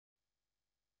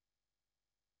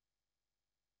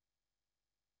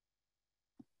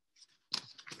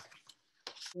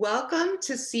Welcome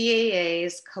to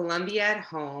CAA's Columbia at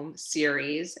Home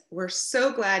series. We're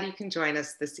so glad you can join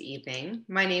us this evening.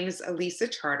 My name is Elisa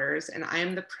Charters, and I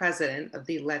am the president of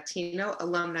the Latino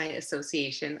Alumni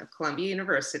Association of Columbia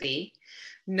University,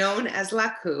 known as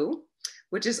LACU,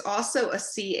 which is also a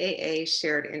CAA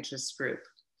shared interest group.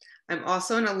 I'm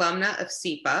also an alumna of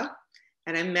SIPA,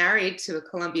 and I'm married to a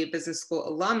Columbia Business School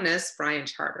alumnus, Brian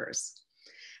Charters.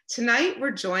 Tonight,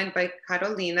 we're joined by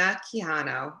Carolina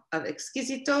Quijano of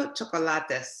Exquisito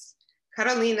Chocolates.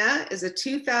 Carolina is a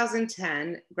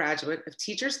 2010 graduate of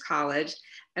Teachers College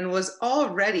and was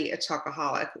already a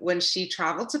chocoholic when she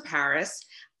traveled to Paris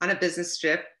on a business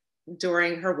trip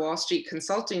during her Wall Street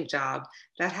consulting job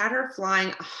that had her flying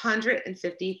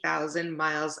 150,000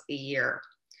 miles a year.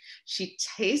 She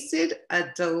tasted a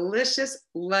delicious,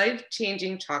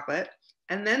 life-changing chocolate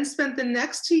and then spent the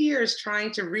next 2 years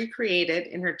trying to recreate it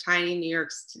in her tiny New York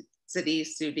City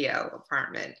studio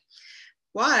apartment,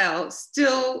 while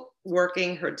still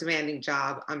working her demanding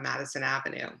job on Madison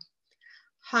Avenue.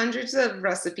 Hundreds of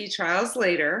recipe trials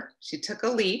later, she took a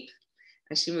leap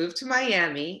and she moved to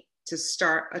Miami to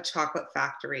start a chocolate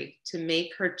factory to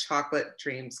make her chocolate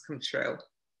dreams come true.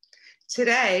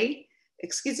 Today,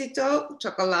 Exquisito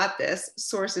Chocolates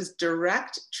sources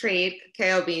direct trade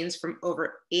cacao beans from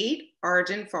over 8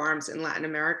 origin farms in Latin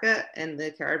America and the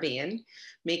Caribbean,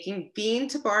 making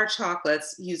bean-to-bar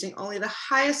chocolates using only the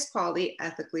highest quality,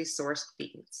 ethically sourced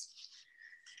beans.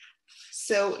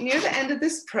 So near the end of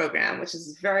this program, which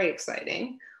is very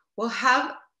exciting, we'll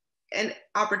have an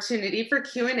opportunity for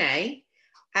Q&A,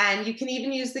 and you can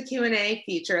even use the Q&A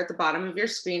feature at the bottom of your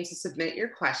screen to submit your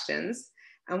questions.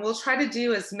 And we'll try to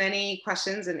do as many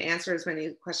questions and answer as many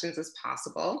questions as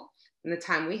possible in the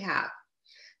time we have.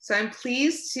 So I'm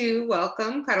pleased to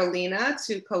welcome Carolina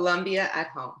to Columbia at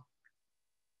Home.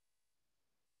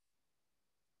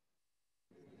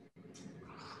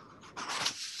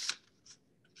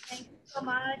 Thank you so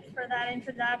much for that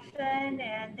introduction,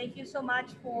 and thank you so much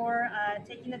for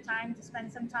taking the time to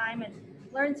spend some time and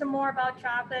learn some more about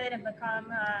chocolate and become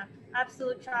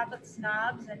absolute chocolate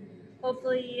snobs, and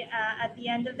hopefully at the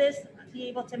end of this, be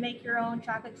able to make your own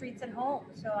chocolate treats at home.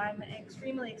 So I'm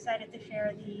extremely excited to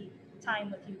share the time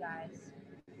with you guys.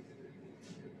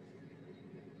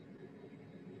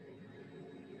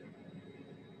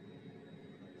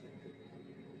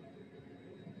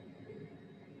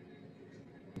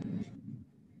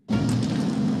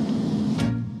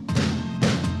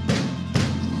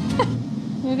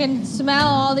 You can smell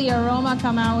all the aroma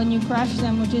come out when you crush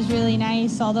them, which is really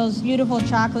nice, all those beautiful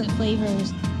chocolate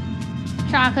flavors.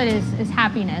 Chocolate is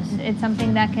happiness. It's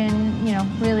something that can,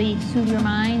 really soothe your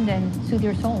mind and soothe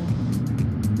your soul.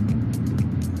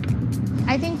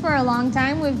 I think for a long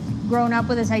time we've grown up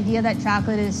with this idea that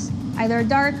chocolate is either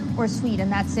dark or sweet,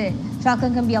 and that's it.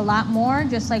 Chocolate can be a lot more,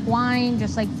 just like wine,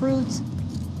 just like fruits.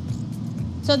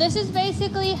 So this is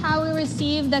basically how we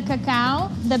receive the cacao.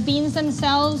 The beans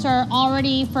themselves are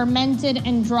already fermented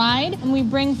and dried, and we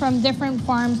bring from different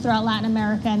farms throughout Latin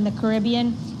America and the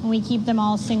Caribbean, and we keep them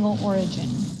all single origin.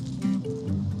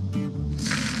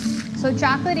 So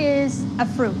chocolate is a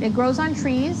fruit. It grows on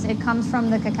trees. It comes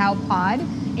from the cacao pod.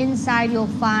 Inside you'll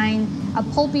find a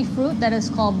pulpy fruit that is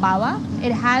called baba.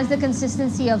 It has the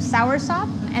consistency of soursop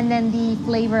and then the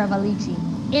flavor of a lychee.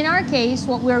 In our case,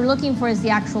 what we're looking for is the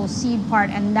actual seed part,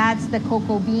 and that's the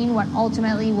cocoa bean, what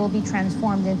ultimately will be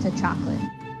transformed into chocolate.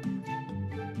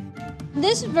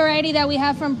 This variety that we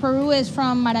have from Peru is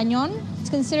from Marañón. It's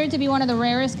considered to be one of the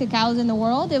rarest cacaos in the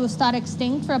world. It was thought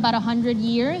extinct for about 100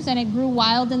 years, and it grew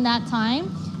wild in that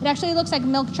time. It actually looks like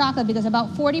milk chocolate because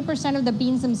about 40% of the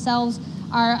beans themselves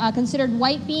are considered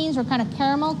white beans or kind of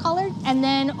caramel colored. And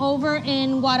then over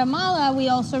in Guatemala, we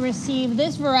also receive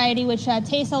this variety, which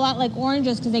tastes a lot like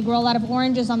oranges because they grow a lot of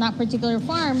oranges on that particular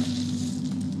farm.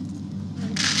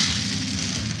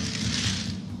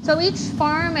 So each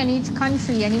farm and each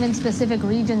country and even specific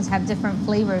regions have different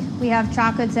flavors. We have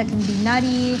chocolates that can be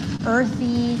nutty,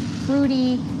 earthy,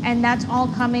 fruity, and that's all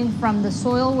coming from the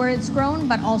soil where it's grown,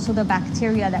 but also the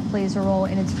bacteria that plays a role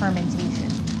in its fermentation.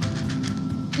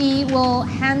 We will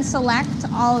hand select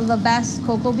all of the best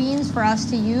cocoa beans for us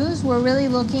to use. We're really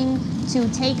looking to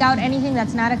take out anything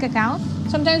that's not a cacao.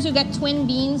 Sometimes you get twin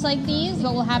beans like these.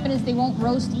 What will happen is they won't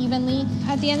roast evenly.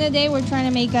 At the end of the day, we're trying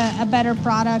to make a better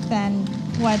product than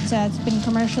what's been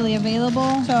commercially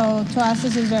available. So to us,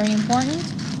 this is very important.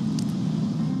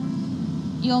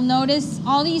 You'll notice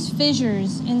all these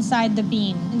fissures inside the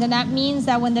bean. And then that means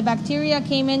that when the bacteria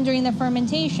came in during the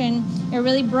fermentation, it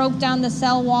really broke down the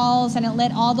cell walls and it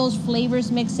let all those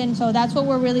flavors mix in. So that's what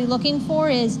we're really looking for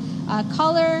is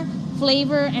color,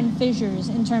 flavor, and fissures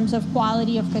in terms of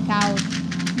quality of cacao.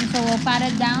 So we'll pat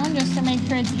it down just to make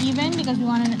sure it's even because we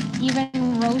want an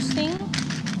even roasting.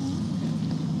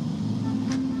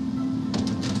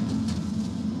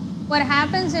 What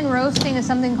happens in roasting is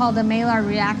something called the Maillard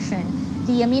reaction.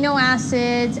 The amino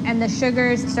acids and the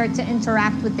sugars start to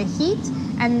interact with the heat,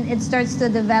 and it starts to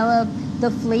develop the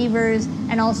flavors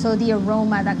and also the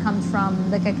aroma that comes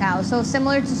from the cacao. So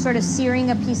similar to sort of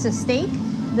searing a piece of steak,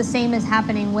 the same is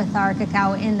happening with our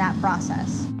cacao in that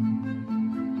process.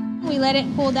 We let it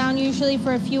cool down usually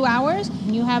for a few hours.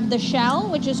 You have the shell,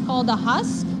 which is called the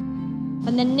husk,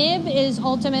 and the nib is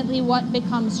ultimately what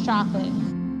becomes chocolate.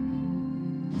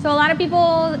 So a lot of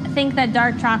people think that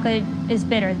dark chocolate is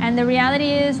bitter, and the reality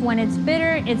is when it's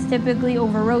bitter, it's typically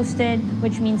over roasted,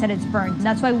 which means that it's burnt.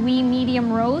 That's why we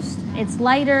medium roast. It's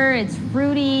lighter, it's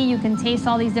fruity, you can taste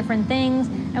all these different things.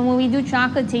 And when we do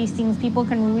chocolate tastings, people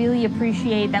can really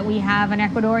appreciate that we have an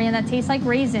Ecuadorian that tastes like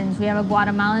raisins, we have a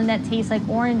Guatemalan that tastes like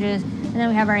oranges, and then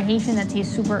we have our Haitian that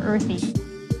tastes super earthy.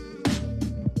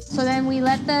 So then we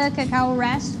let the cacao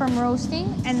rest from roasting,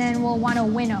 and then we'll want to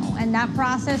winnow. And that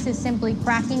process is simply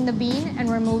cracking the bean and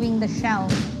removing the shell.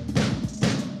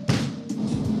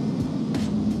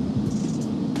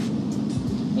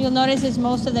 You'll notice is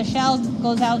most of the shell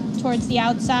goes out towards the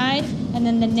outside, and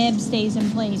then the nib stays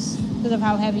in place because of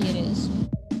how heavy it is.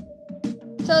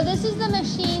 So this is the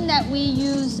machine that we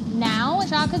use now.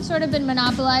 Chocolate's sort of been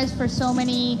monopolized for so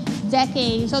many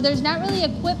decades, so there's not really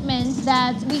equipment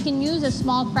that we can use as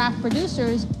small craft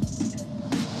producers.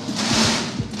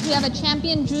 We have a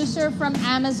Champion juicer from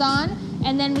Amazon,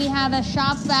 and then we have a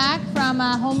shop vac from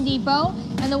Home Depot.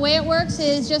 And the way it works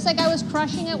is just like I was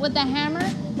crushing it with the hammer,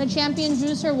 the Champion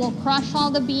juicer will crush all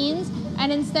the beans,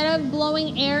 and instead of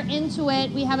blowing air into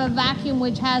it, we have a vacuum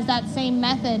which has that same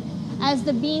method. As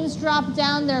the beans drop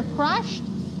down, they're crushed.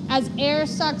 As air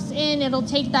sucks in, it'll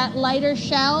take that lighter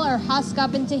shell or husk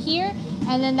up into here,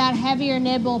 and then that heavier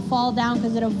nib will fall down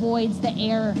because it avoids the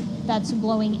air that's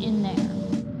blowing in there.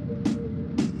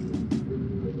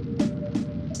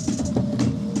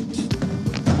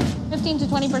 To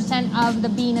 20% of the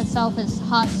bean itself is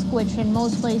husk, which in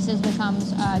most places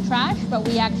becomes trash, but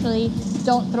we actually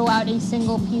don't throw out a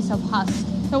single piece of husk.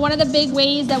 So one of the big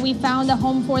ways that we found a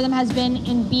home for them has been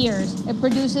in beers. It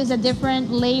produces a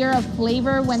different layer of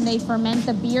flavor when they ferment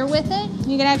the beer with it.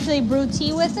 You can actually brew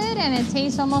tea with it, and it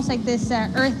tastes almost like this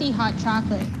earthy hot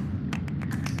chocolate.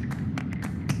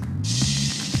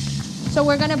 So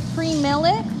we're gonna pre-mill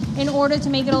it in order to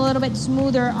make it a little bit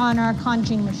smoother on our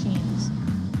conching machines.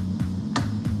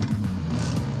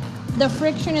 The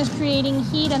friction is creating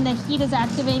heat, and the heat is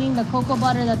activating the cocoa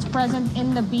butter that's present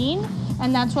in the bean,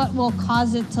 and that's what will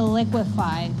cause it to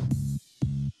liquefy.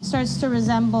 It starts to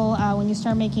resemble when you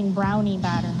start making brownie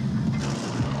batter.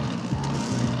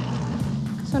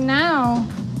 So now,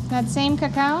 that same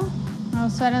cacao now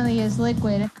suddenly is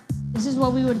liquid. This is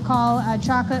what we would call a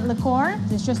chocolate liqueur.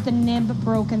 It's just the nib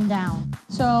broken down.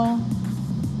 So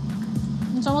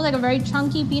it's almost like a very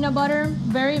chunky peanut butter,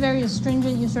 very, very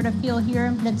astringent. You sort of feel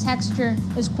here. The texture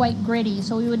is quite gritty.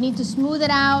 So we would need to smooth it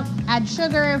out, add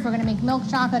sugar. If we're gonna make milk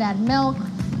chocolate, add milk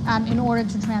in order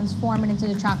to transform it into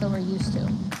the chocolate we're used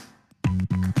to.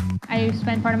 I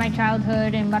spent part of my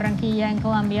childhood in Barranquilla in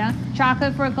Colombia.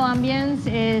 Chocolate for Colombians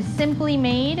is simply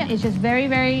made. It's just very,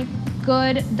 very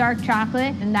good dark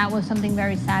chocolate. And that was something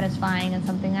very satisfying and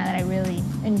something that I really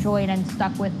enjoyed and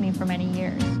stuck with me for many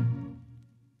years.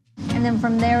 And then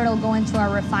from there, it'll go into our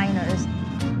refiners.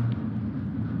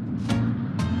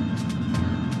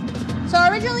 So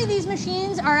originally, these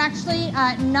machines are actually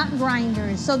nut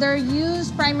grinders. So they're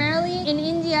used primarily in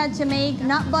India to make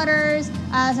nut butters,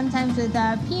 sometimes with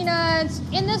peanuts.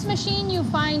 In this machine, you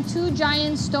find 2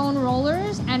 giant stone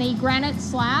rollers and a granite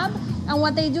slab. And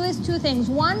what they do is 2 things.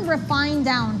 One, refine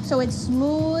down, so it's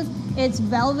smooth, it's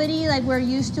velvety like we're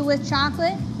used to with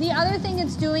chocolate. The other thing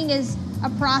it's doing is a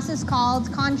process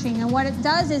called conching, and what it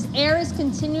does is air is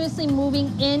continuously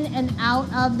moving in and out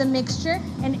of the mixture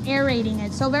and aerating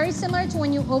it. So very similar to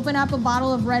when you open up a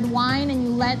bottle of red wine and you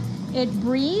let it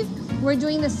breathe, we're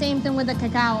doing the same thing with the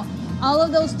cacao. All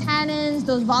of those tannins,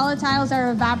 those volatiles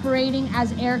are evaporating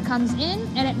as air comes in,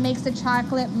 and it makes the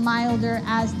chocolate milder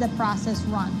as the process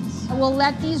runs. We'll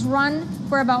let these run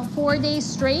for about 4 days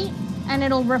straight, and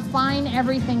it'll refine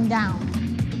everything down.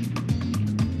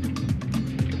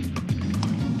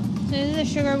 So this is the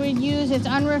sugar we'd use. It's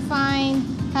unrefined,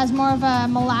 has more of a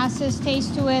molasses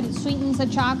taste to it. It sweetens the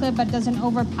chocolate but doesn't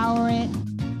overpower it.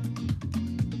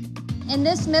 In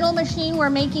this middle machine, we're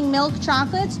making milk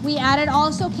chocolates. We added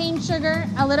also cane sugar,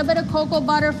 a little bit of cocoa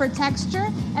butter for texture,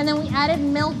 and then we added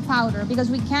milk powder because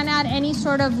we can't add any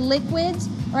sort of liquids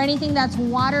or anything that's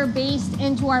water-based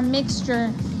into our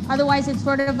mixture Otherwise, it's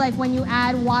sort of like when you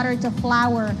add water to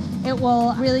flour, it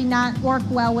will really not work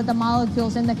well with the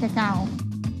molecules in the cacao.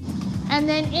 And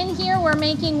then in here, we're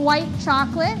making white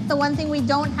chocolate. The one thing we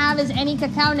don't have is any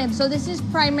cacao nibs. So this is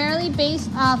primarily based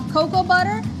off cocoa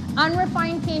butter,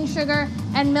 unrefined cane sugar,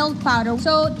 and milk powder.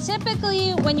 So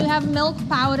typically when you have milk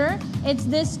powder, it's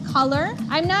this color.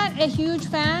 I'm not a huge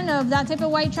fan of that type of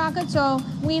white chocolate, so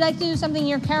we like to do something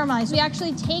here caramelized. We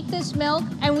actually take this milk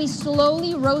and we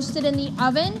slowly roast it in the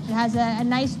oven. It has a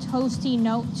nice toasty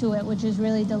note to it, which is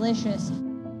really delicious.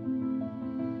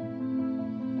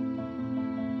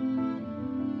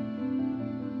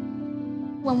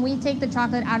 When we take the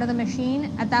chocolate out of the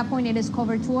machine, at that point it is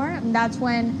couverture, and that's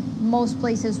when most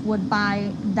places would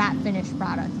buy that finished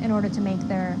product in order to make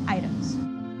their items.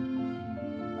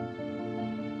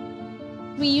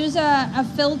 We use a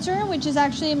filter, which is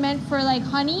actually meant for like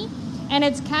honey, and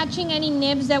it's catching any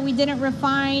nibs that we didn't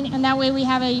refine, and that way we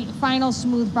have a final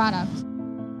smooth product.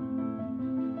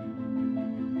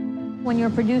 When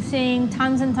you're producing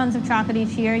tons and tons of chocolate each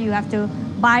year, you have to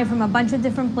buy from a bunch of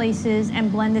different places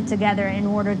and blend it together in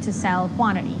order to sell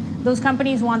quantity. Those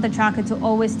companies want the chocolate to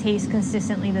always taste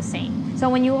consistently the same. So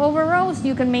when you over roast,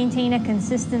 you can maintain a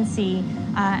consistency,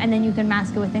 and then you can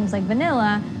mask it with things like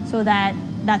vanilla so that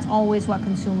that's always what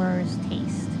consumers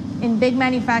taste. In big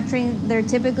manufacturing, they're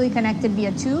typically connected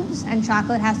via tubes, and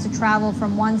chocolate has to travel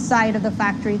from one side of the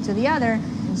factory to the other.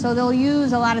 So they'll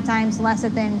use a lot of times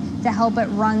lecithin to help it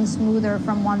run smoother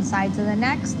from one side to the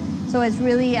next. So it's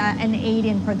really an aid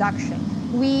in production.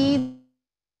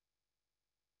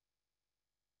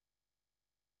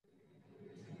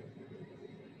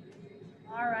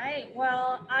 All right.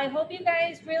 Well, I hope you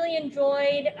guys really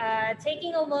enjoyed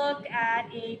taking a look at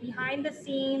a behind the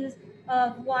scenes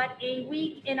of what a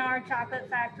week in our chocolate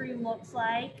factory looks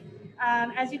like.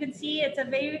 As you can see, it's a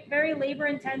very, very labor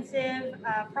intensive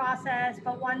process,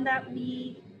 but one that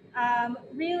we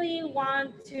really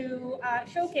want to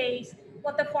showcase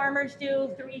what the farmers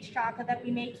do through each chocolate that we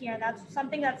make here. That's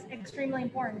something that's extremely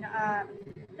important.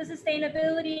 The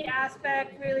sustainability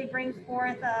aspect really brings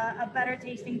forth a better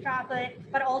tasting chocolate,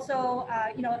 but also,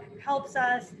 helps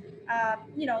us,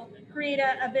 create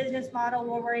a business model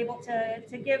where we're able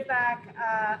to give back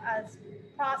a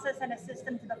process and a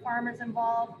system to the farmers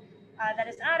involved that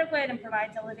is adequate and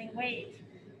provides a living wage.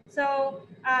 So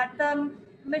the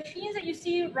machines that you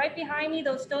see right behind me,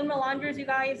 those stone melangers you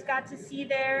guys got to see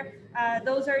there,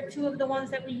 those are two of the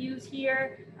ones that we use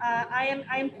here. I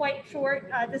am quite short,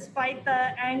 despite the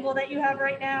angle that you have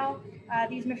right now.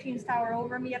 These machines tower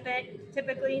over me a bit,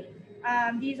 typically.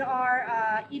 These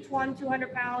are each one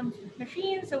 200-pound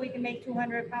machines, so we can make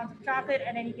 200 pounds of chocolate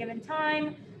at any given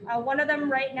time. One of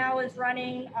them right now is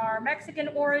running our Mexican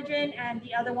origin, and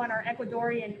the other one our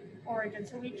Ecuadorian origin.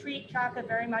 So we treat chocolate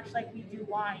very much like we do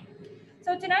wine.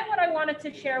 So tonight what I wanted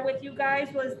to share with you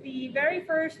guys was the very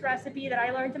first recipe that I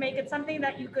learned to make. It's something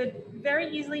that you could very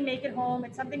easily make at home.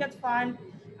 It's something that's fun.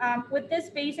 With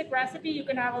this basic recipe, you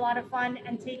can have a lot of fun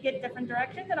and take it different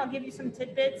directions, and I'll give you some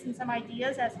tidbits and some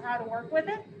ideas as to how to work with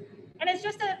it. And it's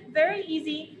just a very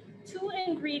easy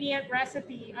 2-ingredient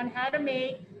recipe on how to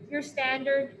make your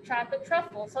standard chocolate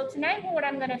truffle. So tonight what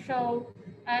I'm going to show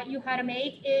you how to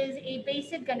make is a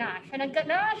basic ganache. And a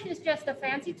ganache is just a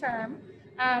fancy term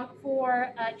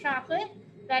for chocolate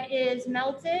that is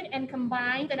melted and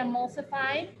combined and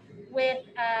emulsified with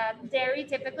dairy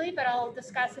typically, but I'll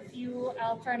discuss a few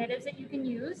alternatives that you can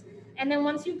use. And then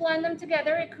once you blend them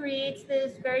together, it creates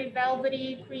this very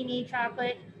velvety, creamy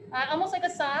chocolate, almost like a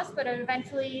sauce, but it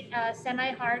eventually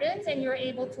semi-hardens, and you're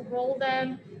able to roll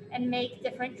them and make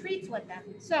different treats with them.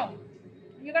 So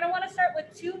you're going to want to start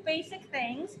with two basic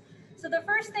things. So the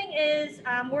first thing is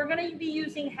we're going to be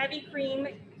using heavy cream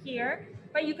here,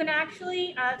 but you can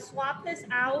actually swap this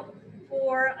out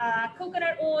for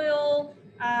coconut oil.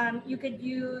 You could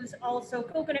use also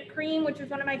coconut cream, which is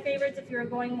one of my favorites if you're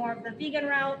going more of the vegan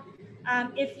route.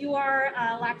 If you are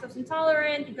lactose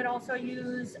intolerant, you could also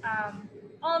use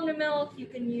almond milk. You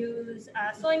can use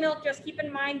soy milk. Just keep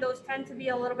in mind those tend to be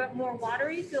a little bit more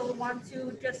watery, so you'll want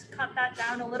to just cut that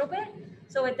down a little bit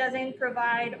so it doesn't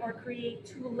provide or create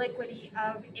too liquidy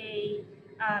of a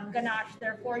ganache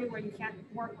there for you where you can't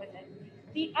work with it.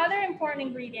 The other important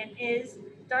ingredient is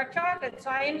dark chocolate. So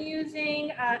I am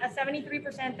using a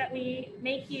 73% that we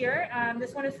make here.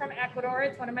 This one is from Ecuador.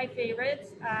 It's one of my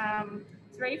favorites.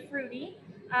 It's very fruity.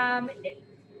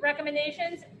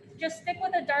 Recommendations, just stick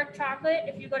with a dark chocolate.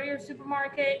 If you go to your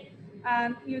supermarket,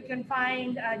 you can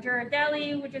find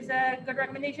Ghirardelli, which is a good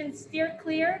recommendation. Steer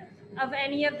clear of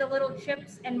any of the little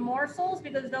chips and morsels,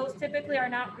 because those typically are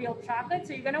not real chocolate.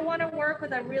 So you're going to want to work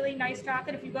with a really nice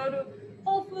chocolate. If you go to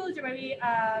Whole Foods or maybe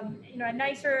a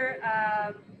nicer,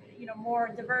 more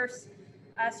diverse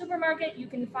supermarket, you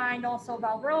can find also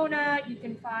Valrhona, you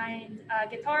can find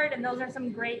Guittard, and those are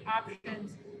some great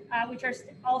options, which are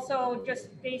also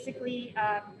just basically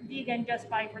vegan just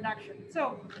by production.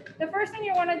 So the first thing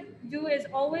you want to do is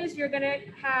always you're going to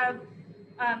have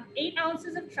 8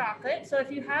 ounces of chocolate. So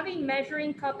if you have a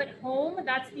measuring cup at home,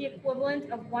 that's the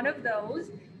equivalent of one of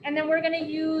those. And then we're going to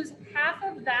use half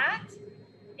of that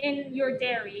in your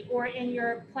dairy or in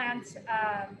your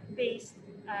plant-based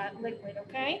liquid,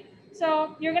 okay?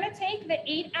 So you're going to take the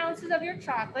 8 ounces of your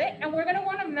chocolate, and we're going to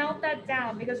want to melt that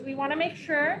down because we want to make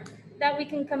sure that we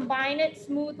can combine it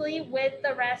smoothly with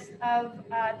the rest of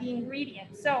the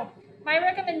ingredients. So my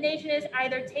recommendation is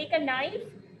either take a knife,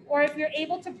 or if you're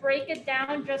able to break it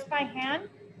down just by hand,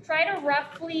 try to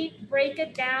roughly break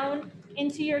it down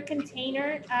into your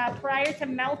container prior to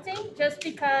melting, just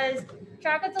because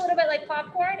chocolate's a little bit like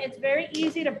popcorn. It's very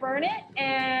easy to burn it,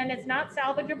 and it's not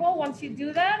salvageable once you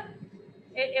do that.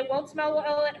 It won't smell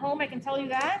well at home, I can tell you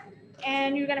that,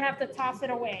 and you're gonna have to toss it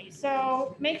away.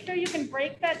 So make sure you can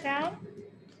break that down.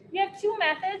 You have 2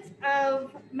 methods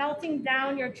of melting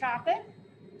down your chocolate.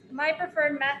 My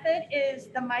preferred method is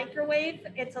the microwave.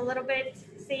 It's a little bit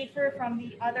safer from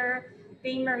the other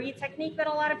bain-marie technique that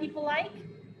a lot of people like.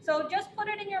 So just put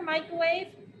it in your microwave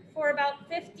for about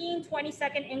 15,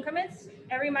 20-second increments.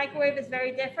 Every microwave is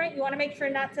very different. You want to make sure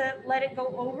not to let it go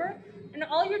over. And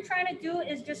all you're trying to do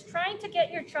is just trying to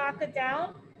get your chocolate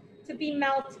down to be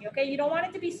melty, okay? You don't want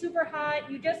it to be super hot.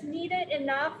 You just need it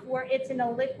enough where it's in a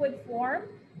liquid form,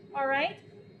 all right?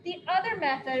 The other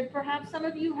method, perhaps some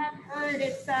of you have heard,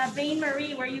 it's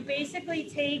bain-marie, where you basically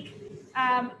take,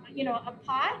 a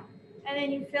pot, and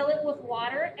then you fill it with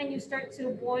water, and you start to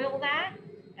boil that,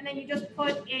 and then you just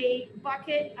put a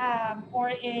bucket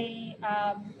or a,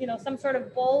 some sort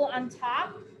of bowl on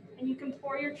top, and you can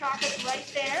pour your chocolate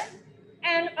right there.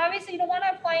 And obviously you don't want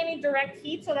to apply any direct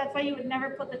heat, so that's why you would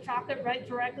never put the chocolate right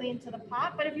directly into the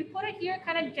pot. But if you put it here, it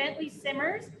kind of gently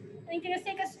simmers, and you can just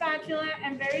take a spatula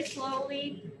and very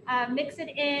slowly mix it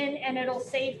in, and it'll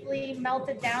safely melt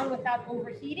it down without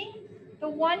overheating. The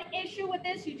one issue with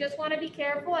this, you just want to be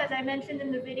careful, as I mentioned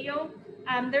in the video,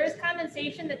 there is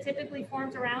condensation that typically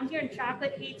forms around here, and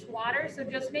chocolate hates water. So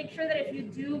just make sure that if you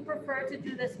do prefer to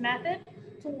do this method,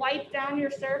 to wipe down your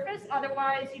surface.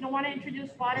 Otherwise, you don't want to introduce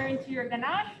water into your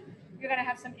ganache. You're going to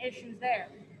have some issues there.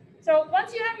 So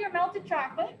once you have your melted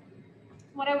chocolate,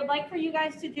 what I would like for you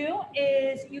guys to do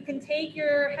is you can take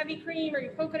your heavy cream or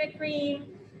your coconut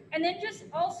cream, and then just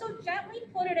also gently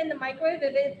put it in the microwave.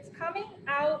 If it's coming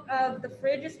out of the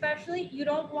fridge especially, you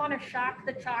don't want to shock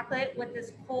the chocolate with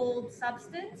this cold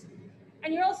substance.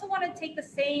 And you also want to take the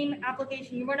same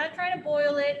application. We're not trying to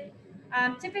boil it.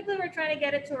 Typically, we're trying to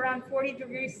get it to around 40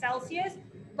 degrees Celsius.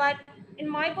 But in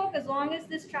my book, as long as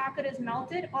this chocolate is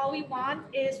melted, all we want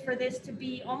is for this to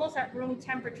be almost at room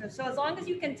temperature. So as long as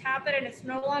you can tap it and it's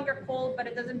no longer cold, but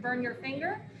it doesn't burn your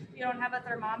finger, you don't have a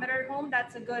thermometer at home,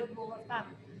 that's a good rule of thumb.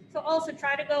 So also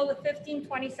try to go with 15,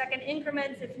 20-second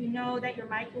increments if you know that your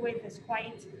microwave is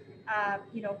quite,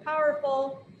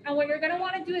 powerful. And what you're going to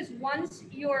want to do is once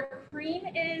your cream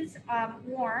is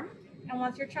warm and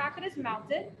once your chocolate is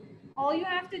melted, all you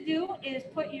have to do is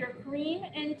put your cream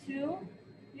into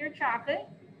your chocolate,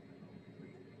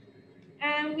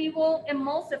 and we will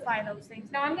emulsify those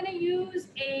things. Now I'm going to use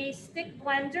a stick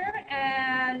blender,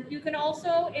 and you can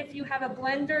also, if you have a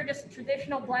blender, just a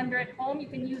traditional blender at home, you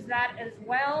can use that as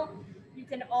well. You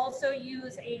can also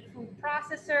use a food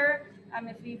processor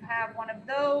if you have one of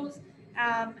those.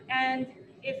 And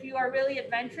if you are really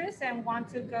adventurous and want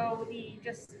to go the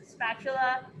just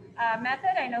spatula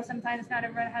method, I know sometimes not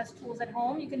everyone has tools at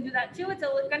home, you can do that too. It's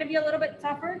going to be a little bit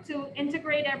tougher to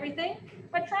integrate everything,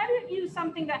 but try to use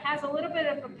something that has a little bit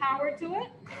of a power to it.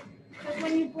 Because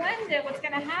when you blend it, what's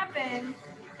going to happen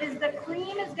is the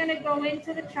cream is going to go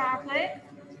into the chocolate,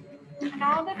 and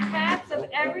all the fats of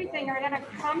everything are going to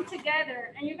come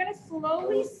together, and you're going to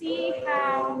slowly see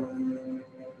how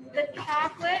the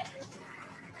chocolate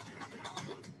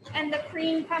and the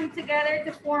cream come together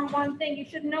to form one thing. You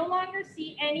should no longer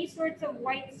see any sorts of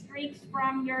white streaks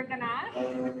from your ganache.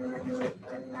 All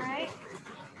right.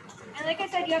 And like I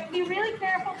said, you have to be really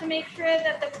careful to make sure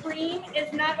that the cream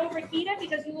is not overheated,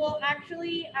 because you will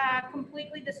actually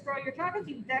completely destroy your chocolates.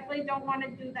 You definitely don't want to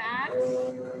do that.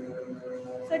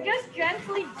 So just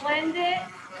gently blend it,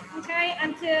 okay,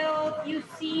 until you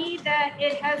see that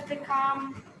it has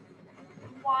become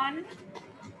one.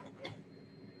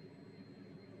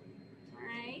 All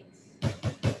right.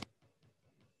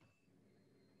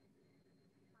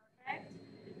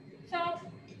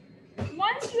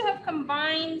 have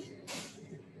combined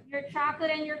your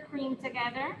chocolate and your cream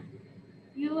together,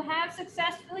 you have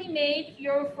successfully made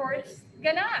your first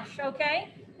ganache,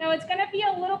 okay? Now it's gonna be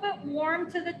a little bit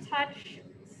warm to the touch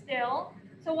still.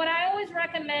 So what I always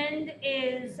recommend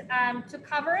is to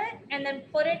cover it and then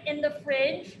put it in the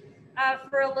fridge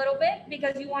for a little bit,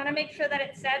 because you wanna make sure that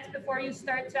it sets before you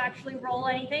start to actually roll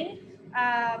anything.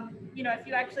 You know, if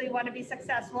you actually wanna be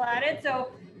successful at it.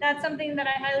 So that's something that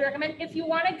I highly recommend. If you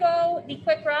wanna go the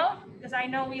quick route, because I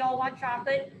know we all want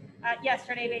chocolate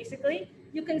yesterday basically,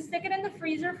 you can stick it in the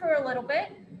freezer for a little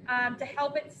bit to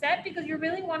help it set, because you're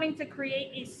really wanting to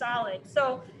create a solid.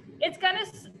 So it's gonna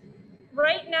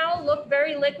right now look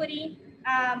very liquidy,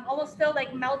 almost feel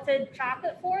like melted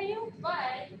chocolate for you,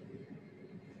 but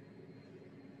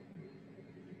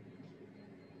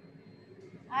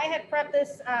I had prepped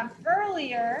this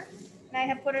earlier and I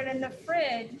had put it in the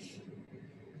fridge,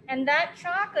 and that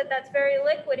chocolate that's very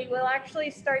liquidy will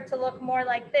actually start to look more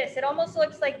like this. It almost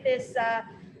looks like this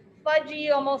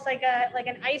fudgy, almost like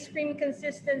an ice cream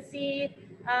consistency.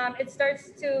 It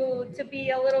starts to be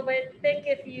a little bit thick.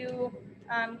 If you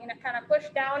you know, kind of push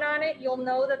down on it, you'll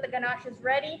know that the ganache is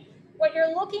ready. What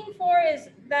you're looking for is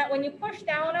that when you push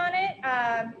down on it,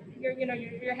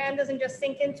 your hand doesn't just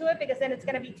sink into it, because then it's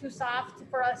going to be too soft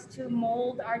for us to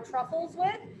mold our truffles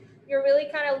with. You're really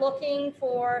kind of looking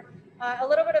for a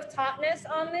little bit of tautness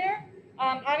on there.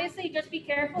 Obviously, just be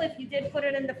careful. If you did put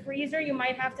it in the freezer, you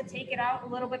might have to take it out a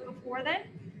little bit before then.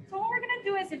 So what we're gonna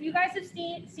do is, if you guys have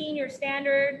seen your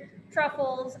standard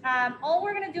truffles, all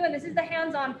we're gonna do, and this is the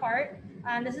hands-on part,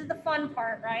 this is the fun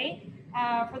part, right?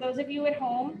 For those of you at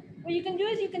home, what you can do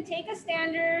is you can take a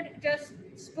standard just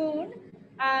spoon.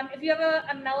 If you have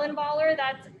a melon baller,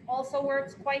 that also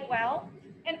works quite well.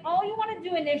 And all you wanna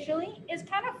do initially is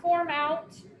kind of form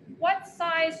out what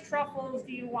size truffles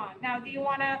do you want. Now, do you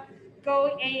wanna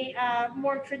go a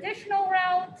more traditional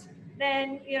route?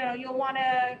 Then you'll want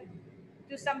to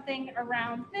do something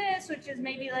around this, which is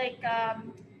maybe like a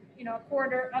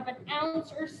quarter of an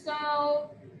ounce or so.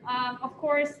 Of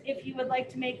course, if you would like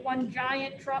to make one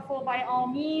giant truffle, by all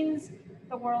means,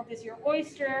 the world is your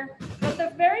oyster. But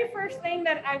the very first thing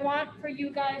that I want for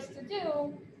you guys to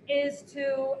do is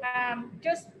to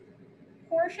just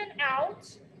portion out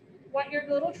what your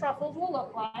little truffles will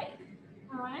look like.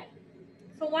 All right.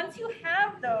 So once you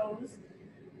have those,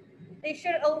 they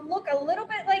should look a little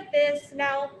bit like this.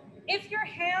 Now, if your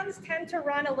hands tend to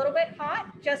run a little bit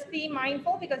hot, just be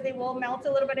mindful, because they will melt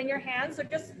a little bit in your hands. So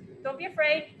just don't be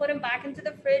afraid. Put them back into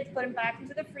the fridge, put them back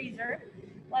into the freezer,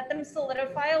 let them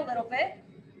solidify a little bit.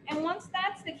 And once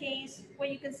that's the case, what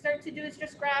you can start to do is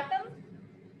just grab them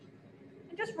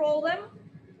and just roll them.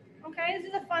 Okay, this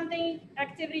is a fun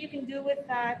activity you can do with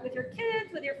your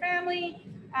kids, with your family.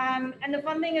 And the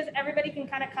fun thing is everybody can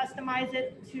kind of customize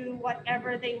it to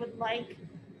whatever they would like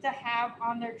to have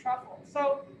on their truffle.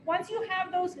 So once you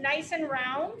have those nice and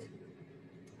round,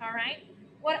 all right,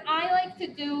 what I like to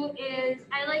do is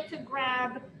I like to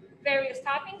grab various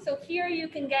toppings. So here you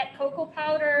can get cocoa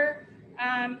powder.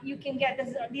 You can get,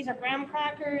 these are graham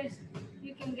crackers.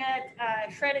 You can get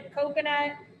shredded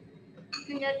coconut. You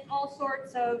can get all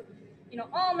sorts of,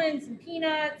 almonds and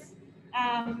peanuts,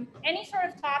 any sort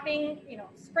of topping,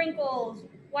 sprinkles,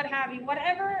 what have you,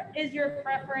 whatever is your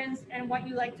preference and what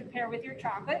you like to pair with your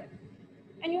chocolate.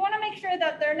 And you want to make sure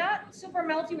that they're not super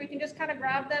melty, where you can just kind of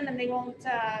grab them and they won't,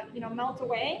 melt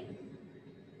away.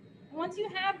 And once you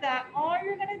have that, all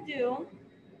you're going to do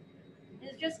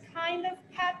is just kind of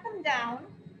pat them down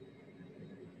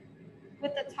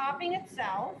with the topping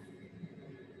itself.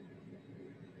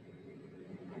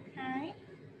 Okay.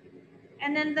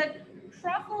 And then the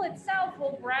truffle itself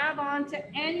will grab onto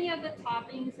any of the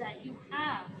toppings that you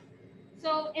have.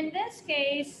 So in this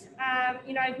case,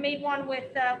 I've made one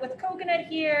with coconut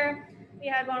here. We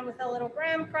had one with a little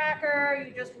graham cracker.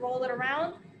 You just roll it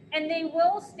around, and they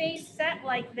will stay set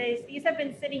like this. These have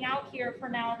been sitting out here for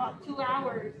now about 2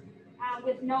 hours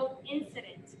with no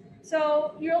incident.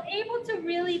 So you're able to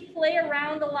really play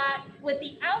around a lot with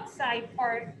the outside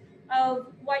part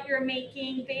of what you're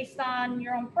making based on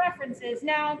your own preferences.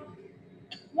 Now,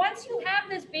 once you have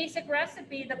this basic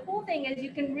recipe, the cool thing is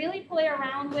you can really play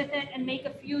around with it and make a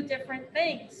few different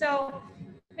things. So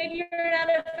maybe you're not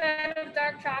a fan of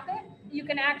dark chocolate, you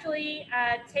can actually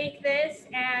take this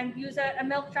and use a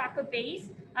milk chocolate base,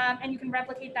 and you can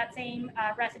replicate that same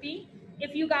recipe.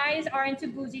 If you guys are into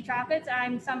boozy chocolates,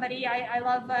 I'm somebody, I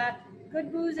love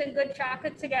good booze and good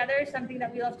chocolate together, something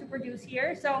that we love to produce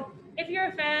here. So if you're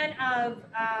a fan of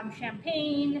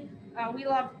champagne, we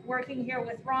love working here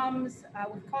with rums,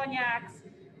 with cognacs.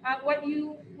 What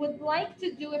you would like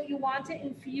to do if you want to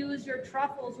infuse your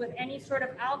truffles with any sort of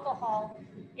alcohol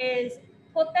is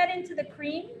put that into the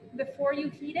cream before you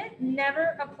heat it.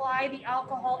 Never apply the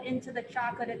alcohol into the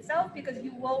chocolate itself because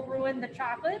you will ruin the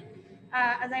chocolate.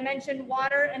 As I mentioned,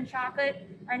 water and chocolate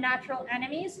are natural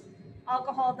enemies.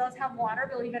 Alcohol does have water,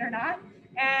 believe it or not.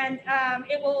 And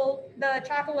the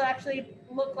chocolate will actually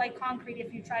look like concrete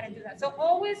if you try to do that. So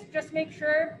always just make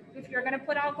sure if you're gonna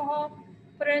put alcohol,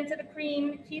 put it into the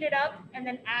cream, heat it up, and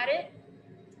then add it.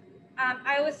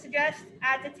 I always suggest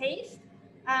add to taste,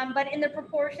 but in the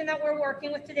proportion that we're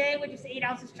working with today, which is 8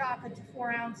 ounces chocolate to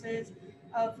 4 ounces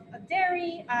of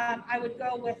dairy, I would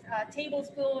go with a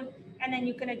tablespoon, and then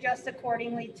you can adjust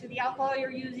accordingly to the alcohol you're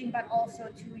using, but also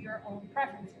to your own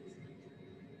preferences.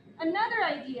 Another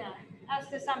idea as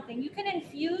to something, you can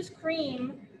infuse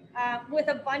cream with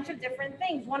a bunch of different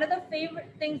things. One of the favorite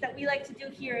things that we like to do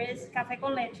here is café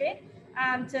con leche,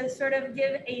 to sort of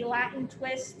give a Latin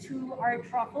twist to our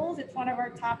truffles. It's one of our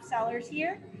top sellers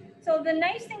here. So the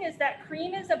nice thing is that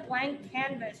cream is a blank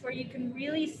canvas where you can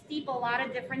really steep a lot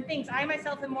of different things. I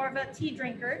myself am more of a tea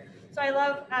drinker, so I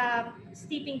love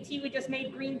steeping tea. We just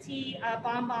made green tea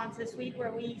bonbons this week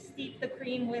where we steep the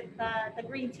cream with the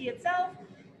green tea itself,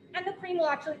 and the cream will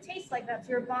actually taste like that, so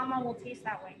your bonbon will taste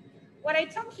that way. What I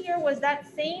took here was that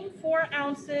same 4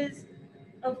 ounces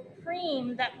of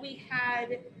cream that we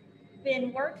had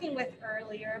been working with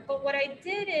earlier, but what I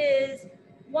did is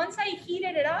once I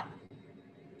heated it up,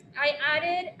 I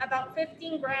added about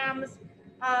 15 grams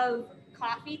of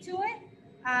coffee to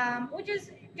it, which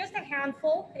is just a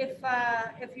handful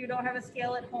if you don't have a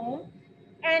scale at home,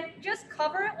 and just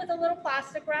cover it with a little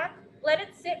plastic wrap, let it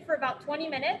sit for about 20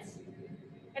 minutes,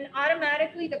 and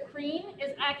automatically the cream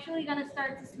is actually going to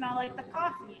start to smell like the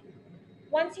coffee.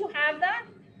 Once you have that,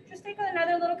 just take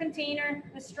another little container,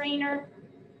 a strainer,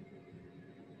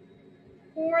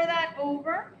 pour that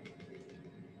over.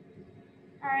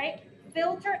 All right,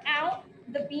 filter out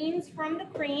the beans from the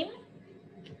cream.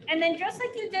 And then just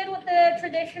like you did with the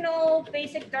traditional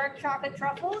basic dark chocolate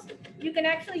truffles, you can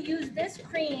actually use this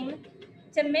cream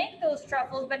to make those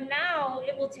truffles, but now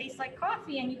it will taste like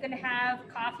coffee and you can have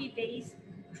coffee-based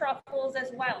truffles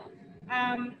as well.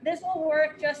 This will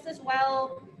work just as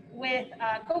well with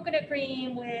coconut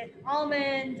cream, with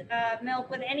almond milk,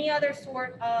 with any other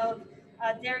sort of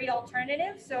dairy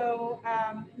alternative. So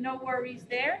no worries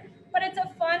there. But it's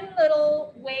a fun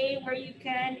little way where you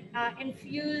can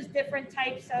infuse different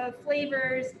types of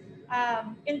flavors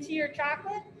into your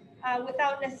chocolate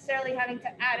without necessarily having to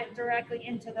add it directly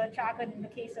into the chocolate in the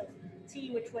case of tea,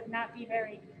 which would not be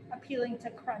very appealing to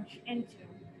crunch into.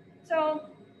 So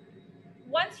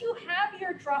once you have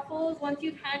your truffles, once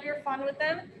you've had your fun with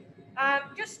them,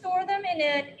 just store them in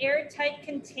an airtight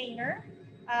container.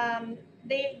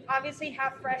 They obviously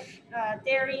have fresh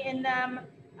dairy in them.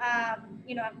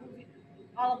 You know,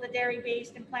 all of the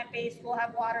dairy-based and plant-based will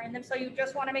have water in them. So you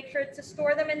just want to make sure to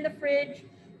store them in the fridge.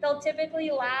 They'll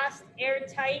typically last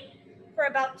airtight for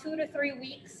about 2 to 3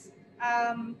 weeks,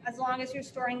 as long as you're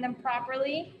storing them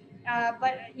properly.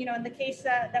 But you know, in the case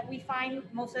that we find,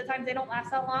 most of the time they don't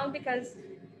last that long because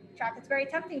chocolate's very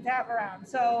tempting to have around.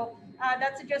 So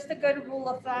that's just a good rule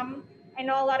of thumb. I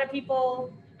know a lot of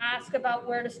people ask about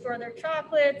where to store their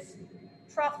chocolates.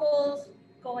 Truffles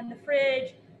go in the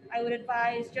fridge. I would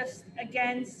advise just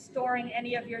against storing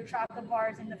any of your chocolate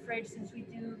bars in the fridge, since we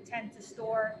do tend to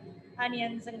store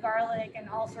onions and garlic and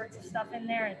all sorts of stuff in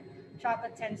there, and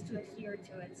chocolate tends to adhere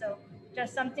to it. So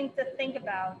just something to think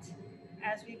about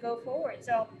as we go forward.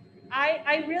 So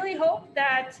I really hope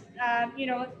that, you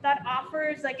know, that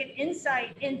offers like an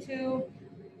insight into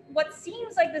what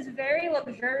seems like this very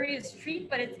luxurious treat,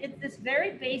 but it's this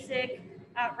very basic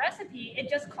recipe. It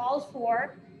just calls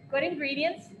for good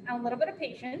ingredients and a little bit of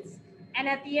patience, and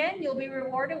at the end you'll be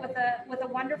rewarded with a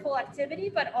wonderful activity,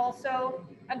 but also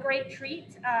a great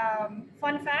treat.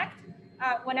 Fun fact: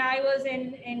 when I was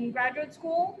in graduate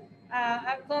school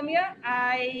at Columbia,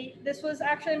 this was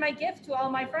actually my gift to all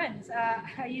my friends.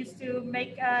 I used to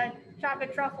make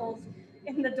chocolate truffles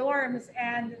in the dorms,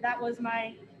 and that was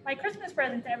my Christmas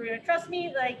present to everyone. Trust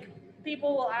me, like,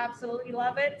 people will absolutely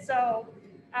love it. So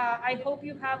I hope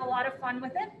you have a lot of fun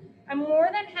with it. I'm more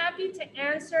than happy to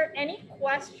answer any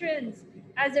questions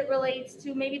as it relates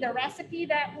to maybe the recipe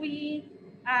that we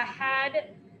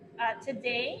had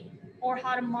today, or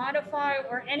how to modify,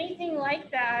 or anything like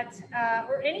that,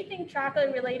 or anything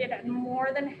chocolate related. I'm more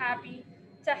than happy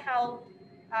to help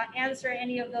answer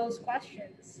any of those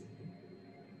questions.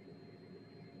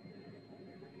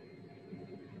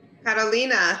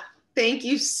 Carolina, thank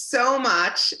you so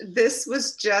much. This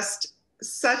was just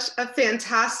such a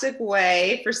fantastic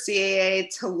way for CAA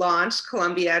to launch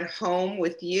Colombia at Home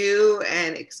with you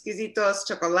and Exquisitos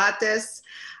Chocolates.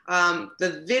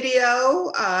 The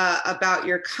video about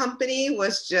your company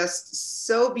was just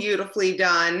so beautifully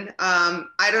done.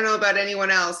 I don't know about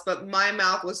anyone else, but my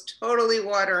mouth was totally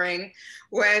watering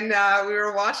when we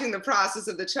were watching the process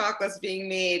of the chocolates being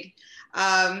made.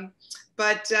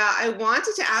 But I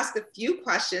wanted to ask a few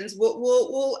questions.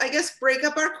 We'll, I guess, break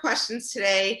up our questions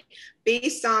today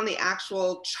based on the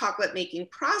actual chocolate making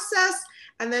process,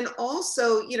 and then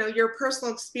also, you know, your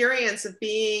personal experience of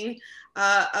being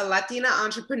a Latina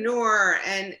entrepreneur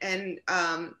and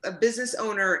a business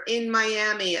owner in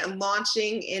Miami and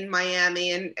launching in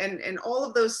Miami, and all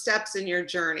of those steps in your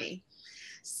journey.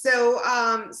 So,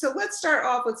 so let's start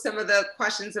off with some of the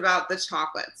questions about the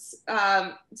chocolates.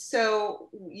 So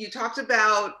you talked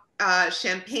about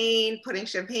champagne, putting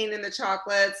champagne in the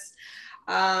chocolates.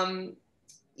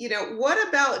 You know, what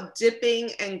about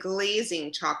dipping and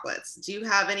glazing chocolates? Do you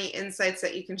have any insights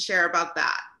that you can share about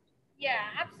that? Yeah,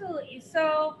 absolutely.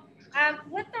 So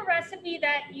with the recipe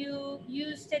that you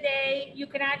use today, you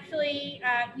can actually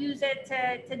use it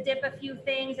to dip a few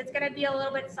things. It's going to be a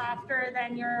little bit softer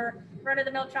than your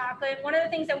run-of-the-mill chocolate. One of the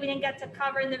things that we didn't get to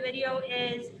cover in the video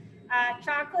is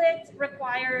chocolate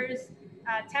requires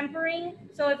tempering.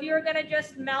 So if you're going to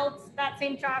just melt that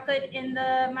same chocolate in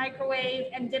the microwave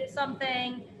and dip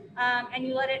something and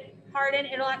you let it harden,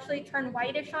 it'll actually turn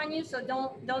whitish on you. So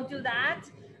don't do that.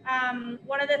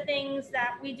 One of the things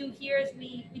that we do here is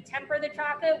we temper the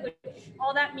chocolate, which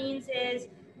all that means is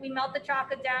we melt the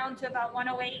chocolate down to about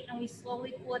 108 and we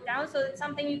slowly cool it down. So it's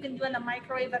something you can do in the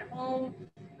microwave at home.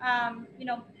 You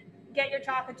know, get your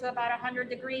chocolate to about 100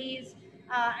 degrees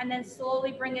and then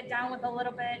slowly bring it down with a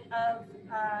little bit of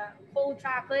cold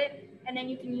chocolate. And then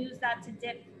you can use that to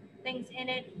dip things in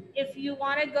it. If you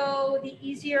want to go the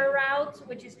easier route,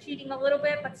 which is cheating a little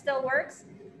bit, but still works,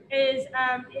 is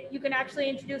you can actually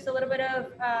introduce a little bit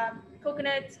of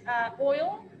coconut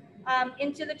oil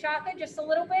into the chocolate, just a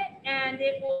little bit, and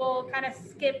it will kind of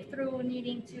skip through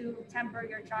needing to temper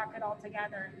your chocolate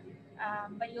altogether.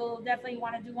 But you'll definitely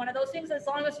want to do one of those things as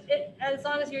long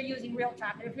as you're using real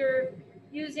chocolate. If you're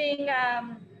using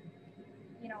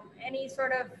you know, any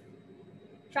sort of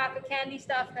chocolate candy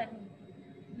stuff, then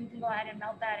you can go ahead and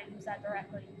melt that and use that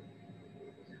directly.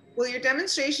 Well, your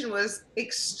demonstration was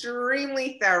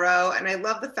extremely thorough, and I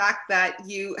love the fact that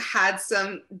you had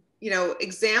some, you know,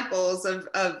 examples of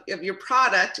your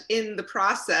product in the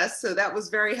process. So that was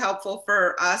very helpful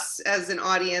for us as an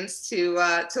audience to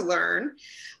learn.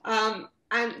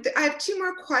 I have two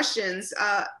more questions.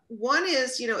 One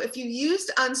is, you know, if you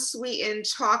used unsweetened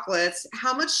chocolates,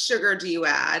 how much sugar do you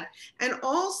add? And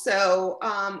also,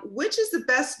 which is the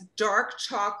best dark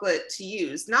chocolate to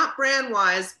use? Not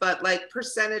brand-wise, but like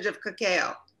percentage of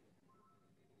cacao.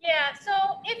 Yeah, so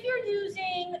if you're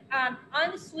using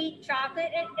unsweet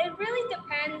chocolate, it really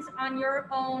depends on your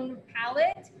own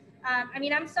palate. I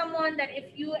mean, I'm someone that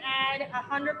if you add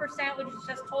 100%, which is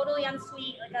just totally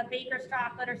unsweet, like a baker's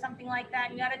chocolate or something like that,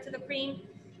 and you add it to the cream,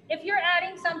 if you're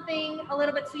adding something a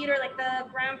little bit sweeter, like the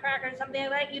graham cracker or something like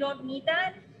that, you don't need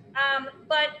that.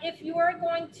 But if you are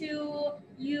going to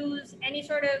use any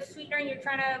sort of sweetener and you're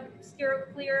trying to steer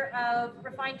clear of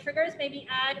refined sugars, maybe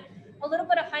add a little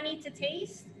bit of honey to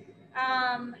taste.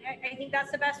 I think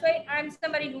that's the best way. I'm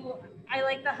somebody who I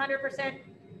like the 100%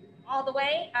 all the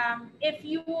way. If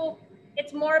you,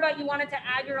 it's more about you wanted to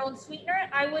add your own sweetener,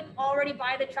 I would already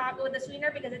buy the chocolate with the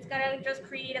sweetener because it's going to just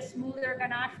create a smoother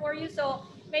ganache for you. So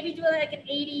maybe do like an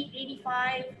 80,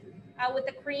 85 with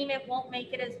the cream. It won't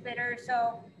make it as bitter.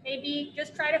 So maybe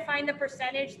just try to find the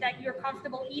percentage that you're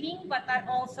comfortable eating, but that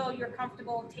also you're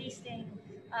comfortable tasting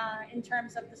in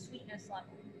terms of the sweetness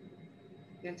level.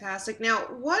 Fantastic. Now,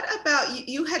 what about you?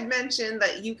 You had mentioned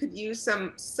that you could use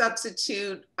some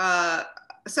substitutes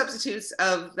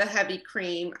of the heavy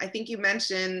cream. I think you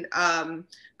mentioned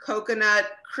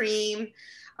coconut cream.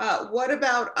 What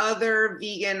about other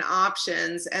vegan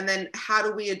options? And then how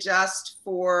do we adjust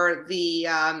for the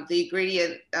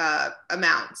ingredient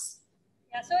amounts?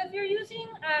 Yeah, so if you're using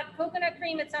coconut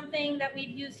cream, it's something that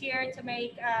we've used here to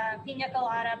make pina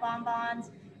colada bonbons.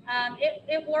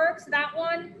 It works, that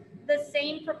one, the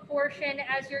same proportion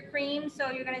as your cream. So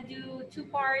you're going to do 2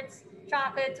 parts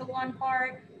chocolate to 1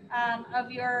 part of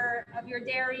your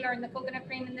dairy, or in the coconut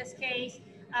cream in this case.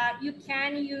 You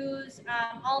can use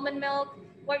almond milk.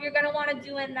 What you're going to want to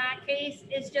do in that case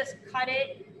is just cut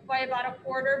it by about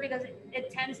 1/4 because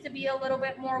it tends to be a little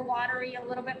bit more watery, a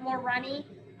little bit more runny.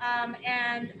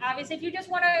 And obviously, if you just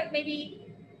want to maybe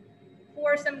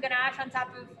pour some ganache on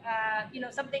top of you know,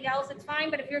 something else, it's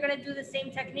fine. But if you're going to do the same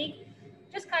technique,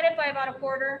 just cut it by about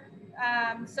 1/4.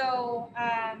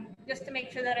 Just to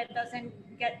make sure that it doesn't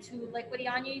get too liquidy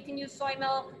on you. You can use soy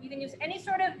milk. You can use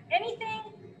anything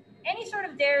any sort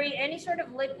of dairy, any sort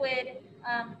of liquid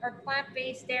or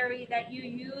plant-based dairy that you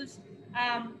use,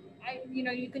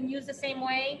 you can use the same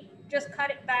way. Just cut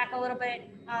it back a little bit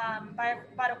by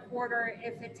about a quarter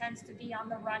if it tends to be on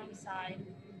the runny side.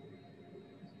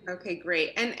 Okay,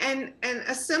 great. And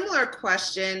a similar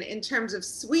question in terms of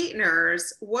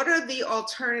sweeteners, what are the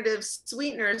alternative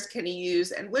sweeteners can you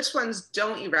use and which ones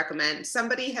don't you recommend?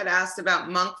 Somebody had asked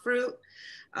about monk fruit.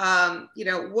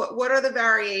 What are the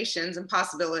variations and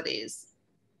possibilities?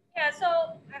 Yeah,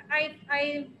 so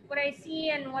what I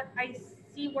see and what I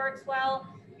see works well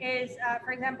is,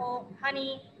 for example,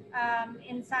 honey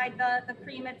inside the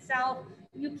cream itself.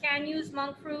 You can use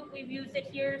monk fruit. We've used it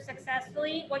here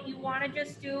successfully. What you want to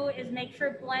just do is make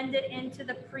sure blend it into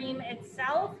the cream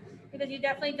itself, because you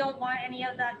definitely don't want any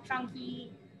of that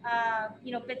chunky,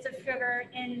 bits of sugar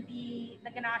in the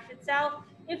ganache itself.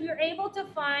 If you're able to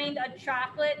find a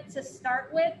chocolate to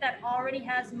start with that already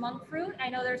has monk fruit, I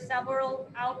know there's several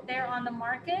out there on the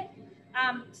market.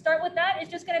 Start with that. It's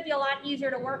just going to be a lot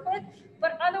easier to work with.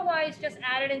 But otherwise, just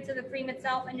add it into the cream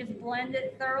itself and just blend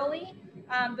it thoroughly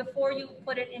before you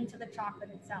put it into the chocolate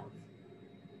itself.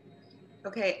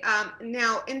 Okay,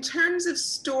 now in terms of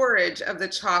storage of the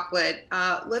chocolate,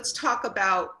 let's talk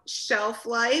about shelf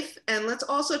life, and let's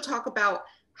also talk about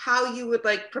how you would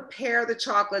like prepare the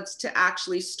chocolates to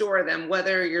actually store them,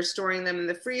 whether you're storing them in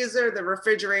the freezer, the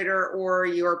refrigerator, or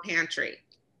your pantry.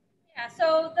 Yeah,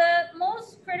 so the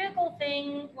most critical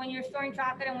thing when you're storing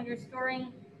chocolate and when you're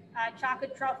storing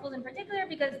chocolate truffles in particular,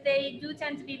 because they do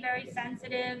tend to be very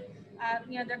sensitive,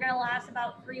 they're going to last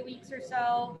about 3 weeks or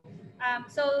so.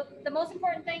 So the most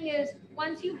important thing is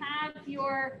once you have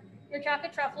your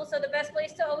chocolate truffles, so the best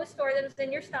place to always store them is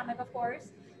in your stomach, of course.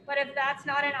 But if that's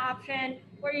not an option,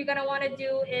 what you're going to want to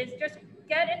do is just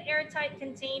get an airtight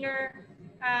container.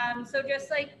 So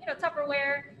just like,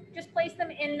 Tupperware, just place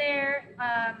them in there.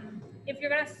 If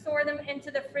you're going to store them into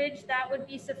the fridge, that would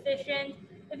be sufficient.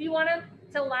 If you want them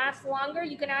to last longer,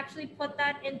 you can actually put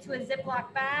that into a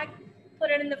Ziploc bag,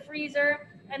 put it in the freezer,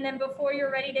 and then before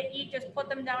you're ready to eat, just put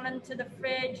them down into the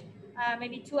fridge,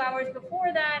 maybe 2 hours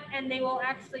before that, and they will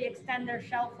actually extend their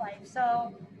shelf life.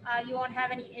 So you won't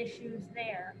have any issues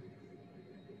there.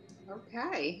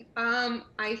 Okay.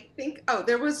 I think,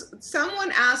 there was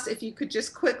someone asked if you could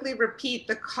just quickly repeat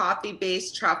the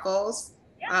coffee-based truffles,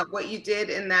 Yeah. what you did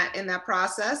in that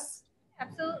process.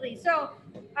 Absolutely. So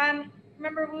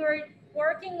remember, we were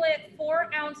working with 4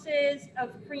 ounces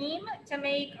of cream to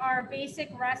make our basic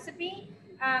recipe.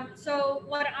 So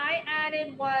what I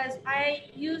added was I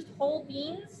used whole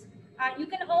beans. You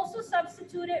can also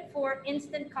substitute it for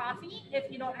instant coffee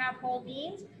if you don't have whole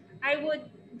beans. I would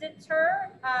deter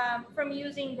from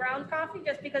using ground coffee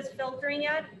just because filtering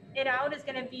it out is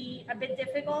going to be a bit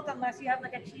difficult unless you have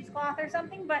like a cheesecloth or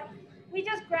something. But we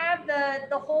just grabbed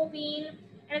the whole bean,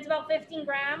 and it's about 15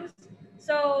 grams.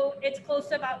 So it's close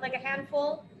to about like a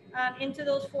handful into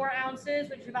those 4 ounces,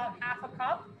 which is about half a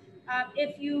cup.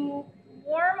 If you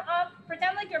warm up,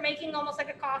 pretend like you're making almost like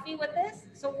a coffee with this.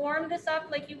 So warm this up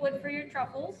like you would for your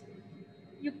truffles.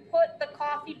 You put the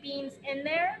coffee beans in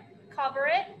there, cover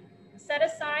it, set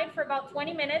aside for about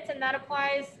 20 minutes, and that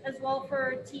applies as well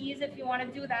for teas if you want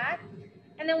to do that.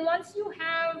 And then once you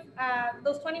have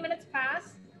those 20 minutes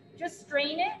pass, just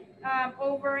strain it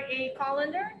over a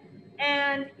colander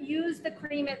and use the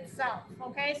cream itself.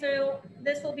 Okay, so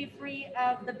this will be free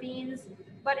of the beans,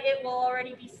 but it will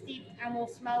already be steeped and will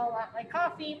smell a lot like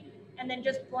coffee. And then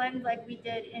just blend like we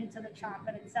did into the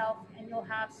chocolate itself, and you'll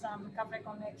have some café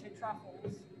con leche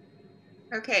truffles.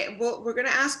 Okay, well, we're going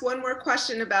to ask one more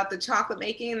question about the chocolate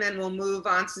making, and then we'll move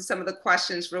on to some of the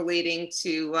questions relating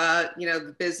to,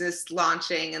 the business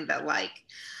launching and the like.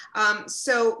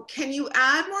 So can you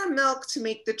add more milk to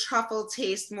make the truffle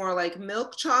taste more like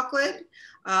milk chocolate?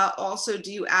 Also,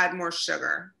 do you add more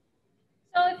sugar?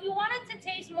 So if you want it to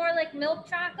taste more like milk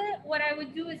chocolate, what I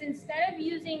would do is instead of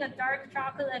using a dark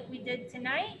chocolate like we did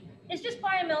tonight, is just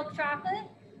buy a milk chocolate.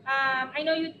 I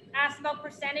know you asked about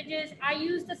percentages. I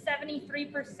use the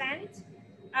 73%.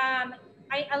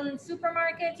 In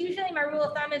supermarkets, usually my rule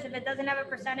of thumb is if it doesn't have a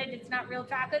percentage, it's not real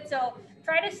chocolate. So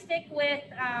try to stick with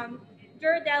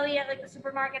Ghirardelli at like the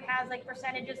supermarket has like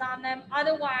percentages on them.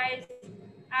 Otherwise,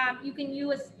 you can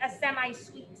use a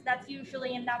semi-sweet. That's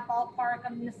usually in that ballpark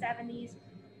in the 70s.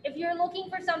 If you're looking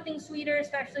for something sweeter,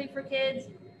 especially for kids,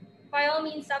 by all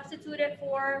means substitute it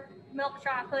for milk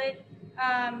chocolate.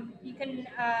 You can,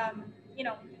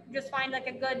 just find like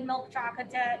a good milk chocolate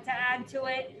to add to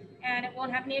it, and it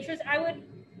won't have any issues. I would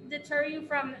deter you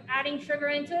from adding sugar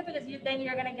into it because then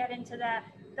you're going to get into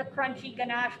the crunchy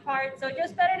ganache part. So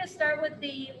just better to start with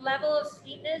the level of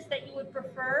sweetness that you would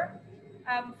prefer.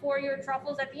 for your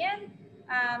truffles at the end.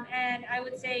 And I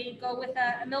would say go with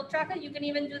a milk chocolate. You can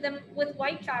even do them with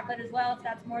white chocolate as well if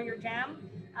that's more your jam.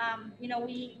 You know,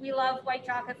 we love white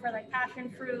chocolate for like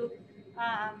passion fruit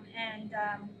and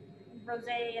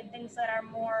rosé and things that are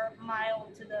more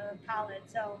mild to the palate.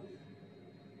 So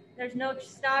there's no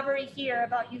snobbery here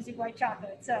about using white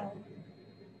chocolate. So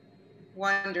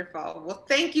wonderful. Well,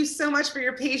 thank you so much for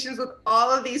your patience with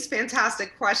all of these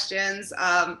fantastic questions.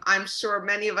 I'm sure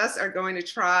many of us are going to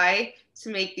try to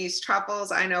make these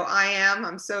truffles. I know I am.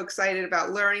 I'm so excited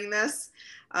about learning this.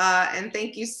 And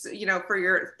thank you, for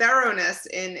your thoroughness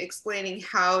in explaining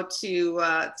how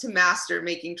to master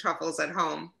making truffles at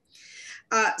home.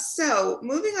 So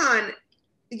moving on,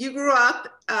 you grew up,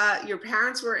 your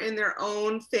parents were in their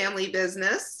own family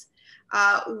business.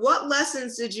 What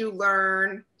lessons did you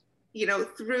learn,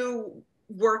 through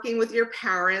working with your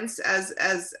parents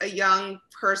as a young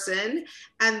person?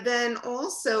 And then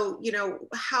also,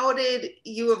 how did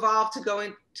you evolve to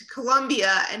going to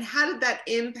Colombia, and how did that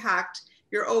impact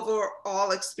your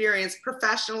overall experience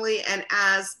professionally and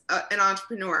as an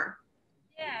entrepreneur?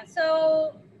 yeah,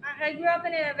 so I grew up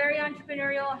in a very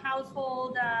entrepreneurial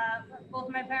household. Both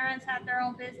my parents had their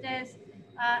own business.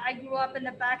 I grew up in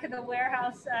the back of the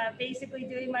warehouse, basically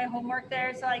doing my homework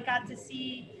there. So I got to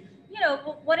see,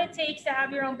 what it takes to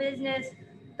have your own business,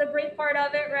 the great part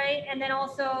of it, right? And then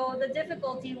also the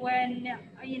difficulty when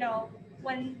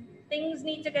things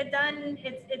need to get done,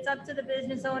 it's up to the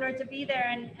business owner to be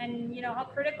there, and how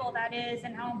critical that is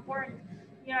and how important.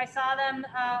 I saw them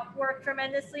work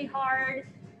tremendously hard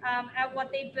at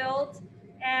what they built.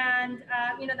 And,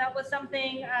 that was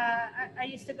something I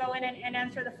used to go in and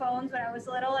answer the phones when I was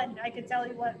little, and I could tell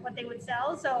you what they would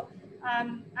sell. So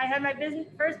I had my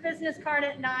first business card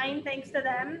at 9, thanks to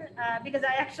them, because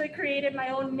I actually created my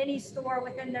own mini store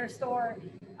within their store,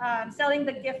 selling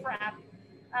the gift wrap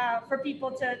for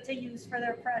people to use for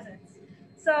their presents.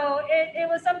 So it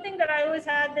was something that I always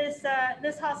had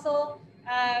this hustle,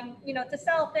 to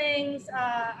sell things.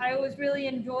 I always really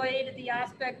enjoyed the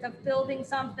aspect of building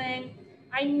something.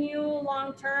 I knew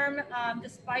long term,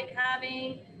 despite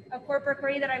having a corporate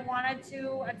career, that I wanted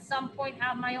to at some point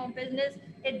have my own business.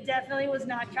 It definitely was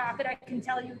not chocolate, I can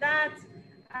tell you that.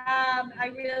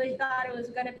 I really thought it was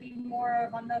going to be more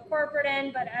on the corporate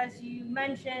end, but as you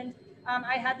mentioned,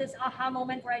 I had this aha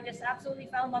moment where I just absolutely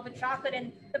fell in love with chocolate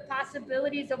and the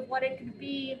possibilities of what it could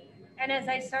be. And as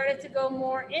I started to go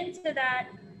more into that,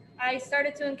 I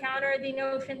started to encounter the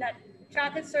notion that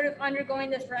chocolate's sort of undergoing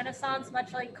this renaissance,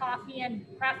 much like coffee and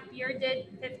craft beer did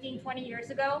 15, 20 years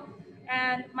ago.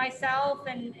 And myself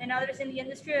and others in the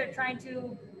industry are trying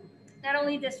to not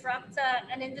only disrupt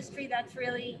an industry that's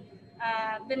really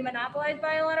been monopolized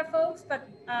by a lot of folks, but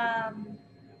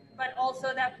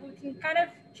also that we can kind of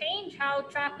change how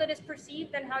chocolate is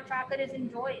perceived and how chocolate is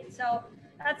enjoyed. So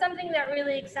that's something that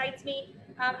really excites me.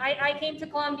 I came to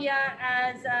Colombia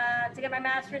to get my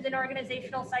master's in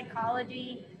organizational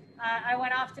psychology. I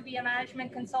went off to be a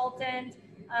management consultant.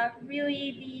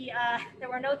 There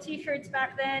were no T-shirts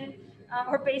back then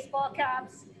or baseball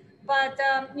caps, but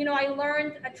I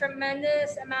learned a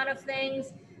tremendous amount of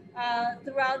things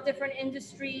throughout different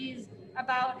industries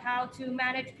about how to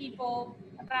manage people,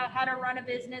 about how to run a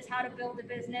business, how to build a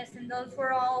business. And those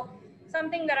were all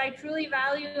something that I truly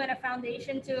value and a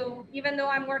foundation to. Even though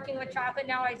I'm working with chocolate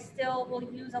now, I still will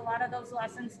use a lot of those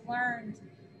lessons learned,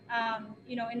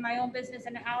 in my own business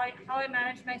and how I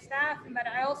manage my staff, but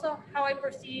I also how I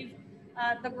perceive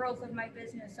the growth of my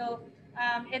business. So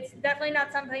it's definitely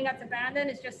not something that's abandoned.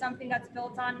 It's just something that's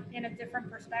built on in a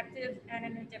different perspective and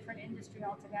in a different industry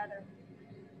altogether.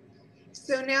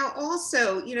 So now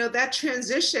also, that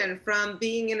transition from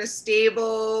being in a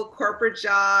stable corporate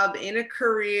job, in a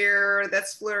career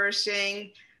that's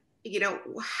flourishing,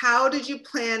 how did you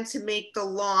plan to make the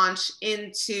launch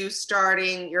into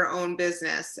starting your own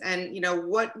business? And,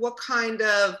 what kind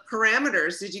of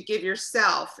parameters did you give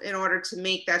yourself in order to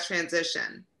make that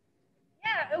transition?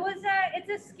 Yeah, it's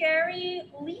a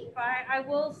scary leap, I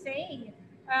will say.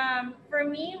 For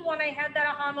me, when I had that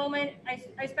aha moment,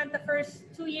 I spent the first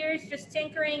 2 years just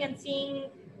tinkering and seeing,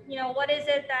 what is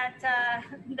it that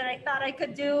that I thought I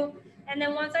could do. And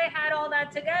then once I had all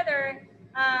that together,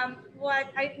 what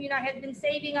I had been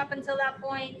saving up until that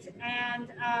point, and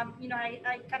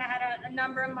I kind of had a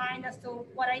number in mind as to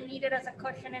what I needed as a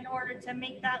cushion in order to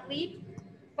make that leap.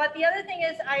 But the other thing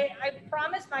is, I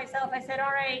promised myself, I said,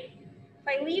 all right, if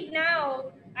I leave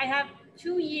now, I have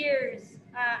 2 years.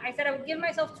 I said I would give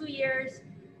myself 2 years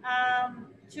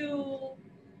to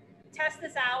test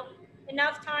this out,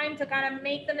 enough time to kind of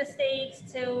make the mistakes,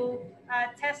 to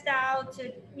test out,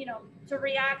 to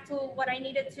react to what I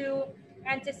needed to.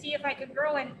 and to see if I could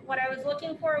grow. And what I was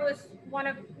looking for was one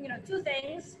of, two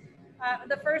things.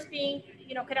 The first being,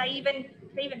 could I even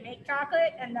make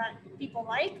chocolate and that people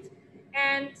liked?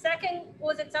 And second,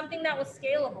 was it something that was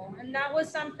scalable? And that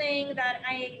was something that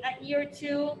at year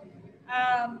two,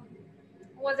 um,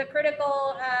 was a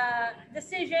critical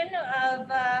decision of,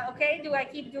 okay, do I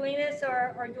keep doing this,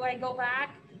 or do I go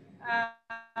back?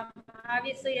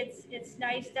 Obviously, it's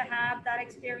nice to have that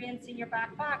experience in your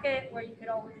back pocket where you could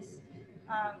always,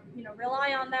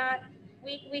 rely on that.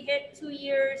 We hit 2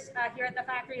 years here at the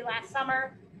factory last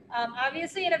summer.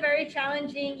 Obviously, in a very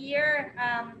challenging year,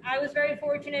 I was very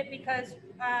fortunate because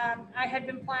I had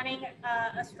been planning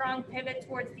a strong pivot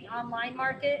towards the online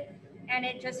market, and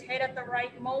it just hit at the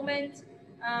right moment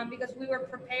because we were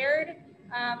prepared.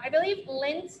 I believe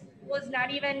Lint was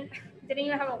not even didn't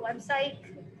even have a website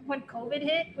when COVID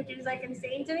hit, which is like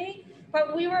insane to me.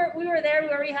 But we were there. We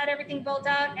already had everything built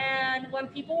out, and when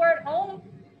people were at home,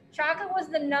 chocolate was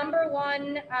the number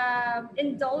one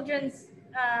indulgence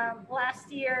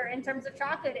last year in terms of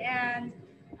chocolate, and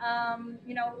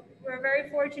we're very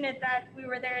fortunate that we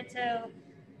were there to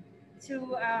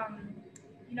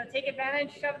take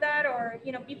advantage of that, or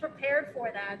be prepared for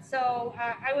that. So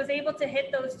I was able to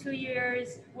hit those 2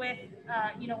 years with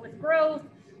with growth,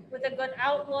 with a good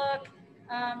outlook,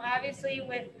 obviously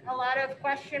with a lot of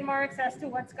question marks as to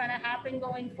what's going to happen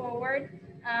going forward.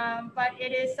 But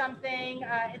it is something,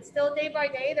 it's still day by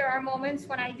day. There are moments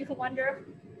when I do wonder,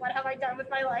 what have I done with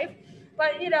my life?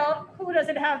 But who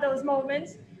doesn't have those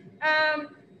moments?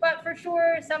 But for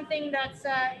sure, something that's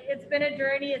it's been a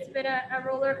journey. It's been a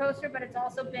roller coaster, but it's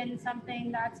also been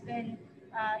something that's been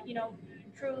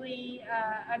truly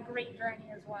a great journey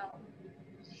as well.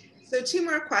 So 2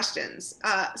 more questions.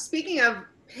 Speaking of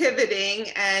pivoting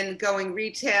and going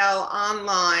retail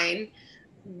online,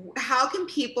 how can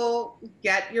people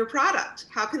get your product?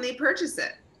 How can they purchase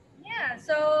it? Yeah,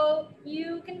 so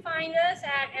you can find us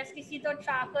at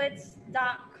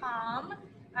esquisitochocolates.com.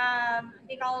 I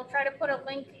think I'll try to put a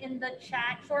link in the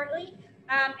chat shortly.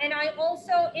 And I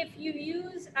also, if you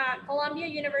use Columbia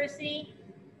University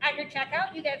at your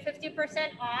checkout, you get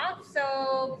 50% off.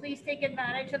 So please take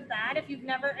advantage of that. If you've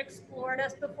never explored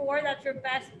us before, that's your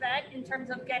best bet in terms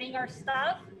of getting our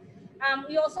stuff.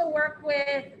 We also work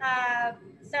with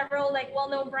several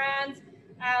well-known brands.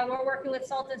 We're working with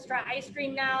Salt and Straw Ice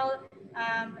Cream now.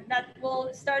 That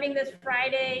will, starting this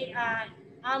Friday,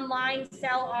 online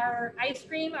sell our ice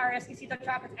cream, our Esquisito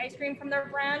Chocolate ice cream from their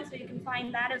brand. So you can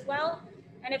find that as well.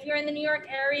 And if you're in the New York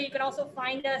area, you can also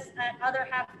find us at Other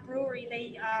Half Brewery.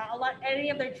 They any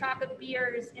of their chocolate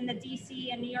beers in the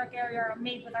DC and New York area are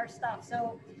made with our stuff.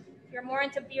 So if you're more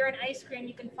into beer and ice cream,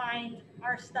 you can find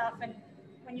our stuff. And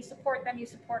when you support them, you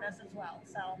support us as well.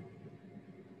 So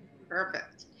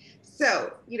perfect.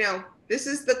 So, this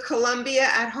is the Columbia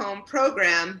at Home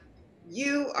program.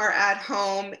 You are at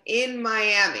home in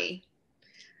Miami.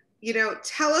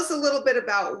 Tell us a little bit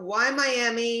about why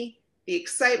Miami, the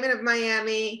excitement of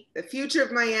Miami, the future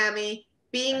of Miami,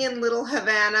 being in Little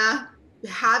Havana,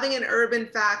 having an urban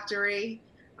factory.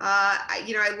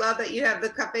 I love that you have the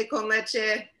Café con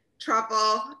Leche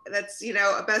truffle. That's,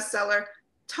 a bestseller.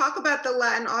 Talk about the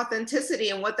Latin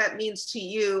authenticity and what that means to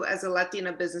you as a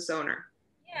Latina business owner.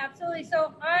 Yeah, absolutely.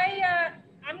 So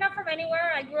I'm not from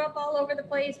anywhere. I grew up all over the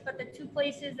place, but the 2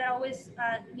 places that always,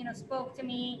 spoke to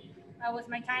me was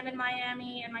my time in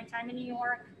Miami and my time in New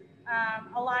York.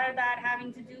 A lot of that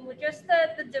having to do with just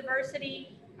the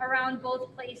diversity around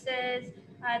both places,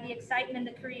 the excitement,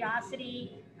 the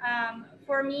curiosity.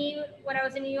 For me, when I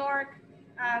was in New York,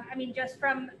 just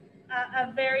from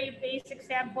a very basic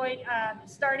standpoint,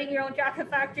 starting your own chocolate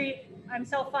factory, I'm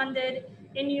self-funded.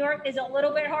 In New York is a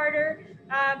little bit harder,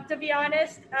 to be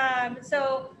honest.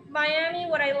 So Miami,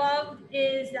 what I loved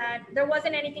is that there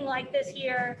wasn't anything like this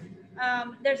here.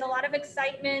 There's a lot of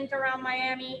excitement around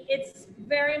Miami. It's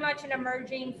very much an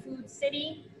emerging food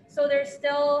city. So there's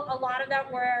still a lot of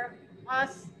that where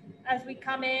us, as we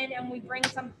come in and we bring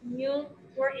something new,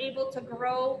 we're able to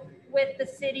grow with the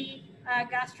city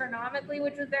gastronomically,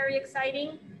 which was very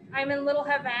exciting. I'm in Little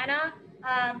Havana.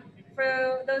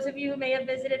 For those of you who may have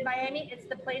visited Miami, it's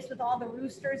the place with all the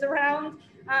roosters around.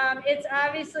 It's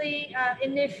obviously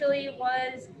initially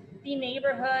was the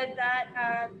neighborhood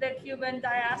that the Cuban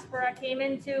diaspora came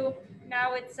into.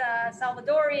 Now it's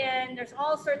Salvadorian. There's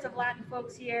all sorts of Latin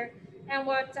folks here. And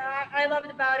what I loved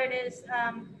about it is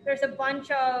there's a bunch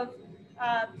of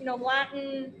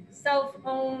Latin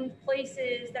self-owned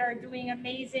places that are doing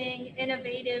amazing,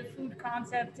 innovative food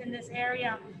concepts in this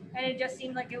area. And it just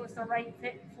seemed like it was the right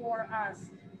fit for us.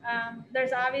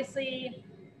 There's obviously,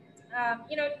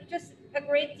 just a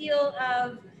great deal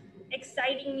of,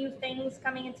 exciting new things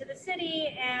coming into the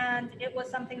city, and it was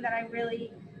something that I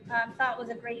really thought was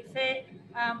a great fit.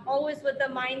 Always with the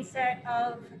mindset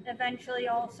of eventually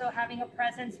also having a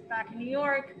presence back in New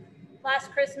York.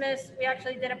 Last Christmas, we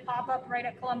actually did a pop-up right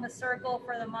at Columbus Circle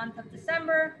for the month of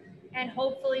December. And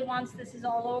hopefully once this is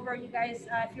all over, you guys,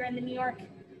 if you're in the New York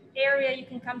area, you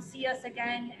can come see us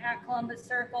again at Columbus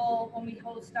Circle when we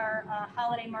host our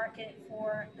holiday market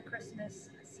for the Christmas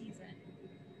season.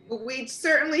 Well, we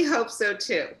certainly hope so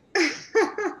too.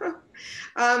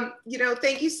 You know,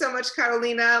 thank you so much,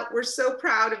 Carolina. We're so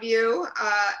proud of you.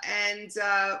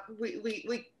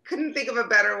 We couldn't think of a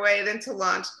better way than to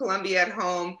launch Colombia at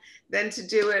Home than to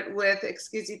do it with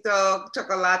Exquisito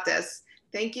Chocolates.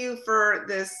 Thank you for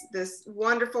this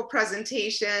wonderful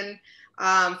presentation,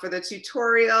 for the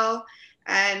tutorial.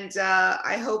 And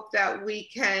I hope that we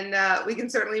can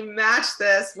certainly match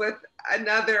this with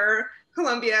another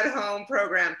Colombia at Home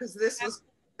program, because this was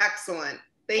excellent.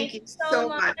 Thank you so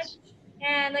much.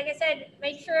 And like I said,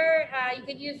 make sure you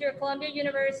could use your Columbia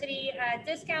University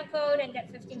discount code and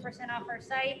get 15% off our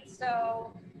site.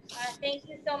 So thank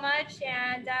you so much,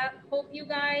 and hope you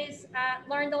guys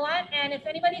learned a lot. And if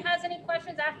anybody has any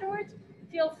questions afterwards,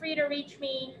 feel free to reach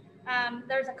me.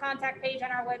 There's a contact page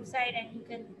on our website, and you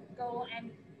can go and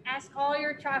ask all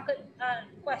your chocolate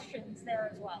questions there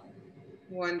as well.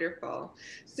 Wonderful.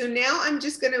 So now I'm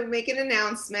just going to make an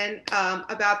announcement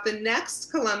about the next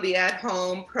Colombia at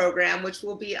Home program, which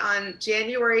will be on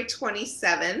January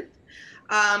 27th.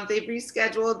 They've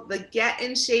rescheduled the Get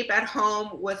in Shape at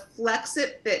Home with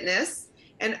Flexit Fitness,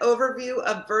 an overview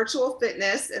of virtual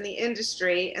fitness in the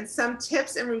industry, and some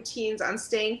tips and routines on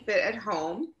staying fit at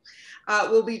home.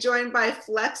 We'll be joined by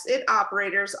Flexit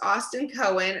operators Austin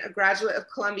Cohen, a graduate of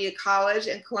Columbia College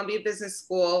and Columbia Business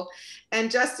School,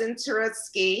 and Justin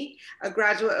Turetsky, a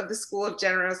graduate of the School of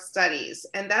General Studies.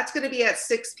 And that's going to be at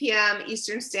 6 p.m.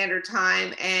 Eastern Standard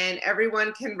Time, and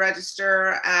everyone can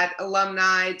register at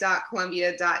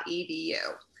alumni.columbia.edu.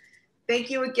 Thank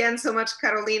you again so much,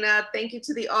 Carolina. Thank you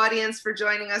to the audience for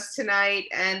joining us tonight,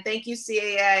 and thank you,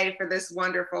 CAA, for this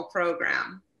wonderful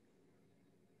program.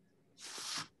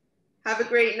 Have a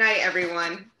great night,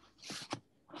 everyone.